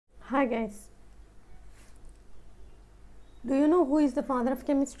Hi guys, do you know who is the father of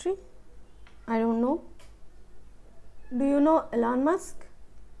chemistry? I don't know. Do you know Elon Musk?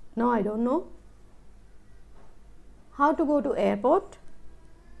 No, I don't know. How to go to airport?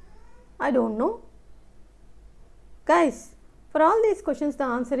 I don't know. Guys, for all these questions the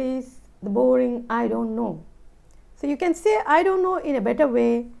answer is the boring I don't know. So you can say I don't know in a better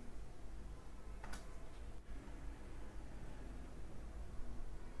way.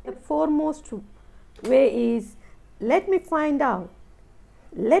 The foremost way is let me find out.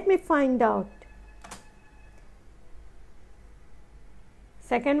 Let me find out.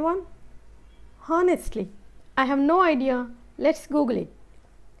 Second one, honestly, I have no idea. Let's Google it.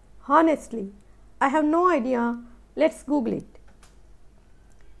 Honestly, I have no idea. Let's Google it.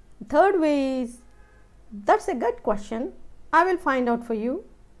 Third way is that's a good question. I will find out for you.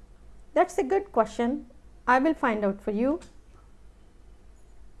 That's a good question. I will find out for you.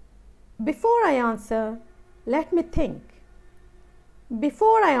 Before I answer, let me think.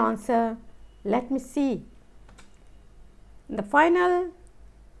 Before I answer, let me see. The final,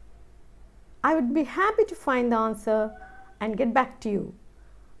 I would be happy to find the answer and get back to you.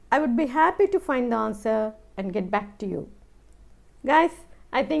 I would be happy to find the answer and get back to you. Guys,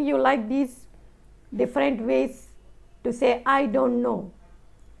 I think you like these different ways to say I don't know.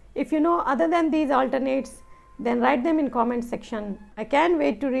 If you know other than these alternates, then write them in comment section. I can't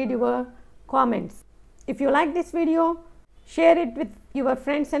wait to read your comments. If you like this video, share it with your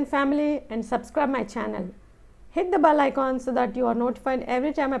friends and family and subscribe my channel. Hit the bell icon so that you are notified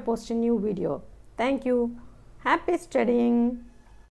every time I post a new video. Thank you. Happy studying.